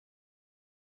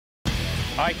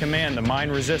I command the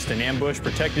mine-resistant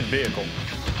ambush-protected vehicle.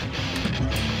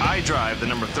 I drive the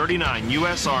number 39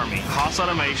 U.S. Army Haas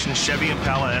Automation Chevy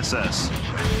Impala SS,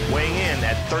 weighing in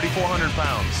at 3,400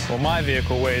 pounds. Well, my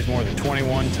vehicle weighs more than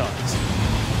 21 tons.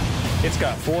 It's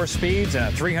got 4 speeds and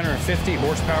a 350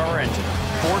 horsepower engine.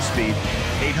 4-speed,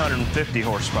 850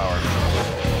 horsepower.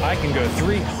 I can go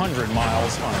 300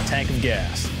 miles on a tank of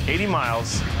gas. 80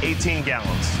 miles, 18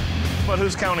 gallons. But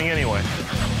who's counting anyway?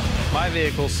 My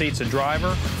vehicle seats a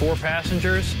driver, 4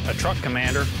 passengers, a truck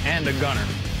commander, and a gunner.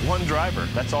 1 driver,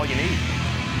 that's all you need.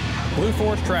 Blue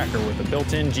Force tracker with a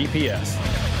built-in GPS.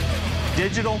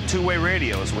 Digital 2-way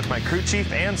radios with my crew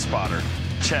chief and spotter.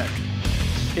 Check.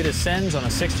 It ascends on a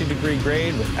 60-degree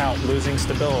grade without losing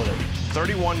stability.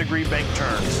 31-degree bank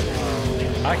turns.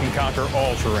 I can conquer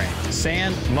all terrain.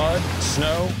 Sand, mud,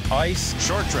 snow, ice.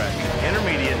 Short track,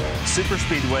 intermediate, super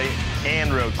speedway,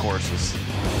 and road courses.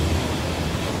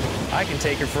 I can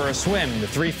take it for a swim into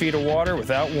 3 feet of water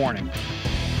without warning.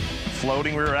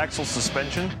 Floating rear axle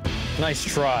suspension. Nice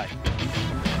try.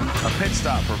 A pit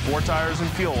stop for 4 tires and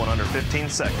fuel in under 15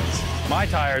 seconds. My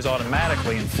tires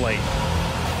automatically inflate.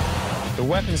 The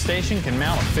weapon station can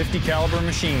mount a 50 caliber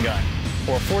machine gun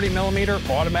or a 40mm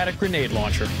automatic grenade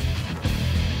launcher.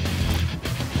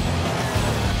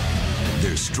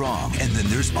 There's Strong, and then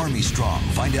there's Army Strong.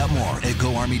 Find out more at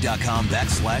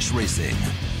GoArmy.com/racing.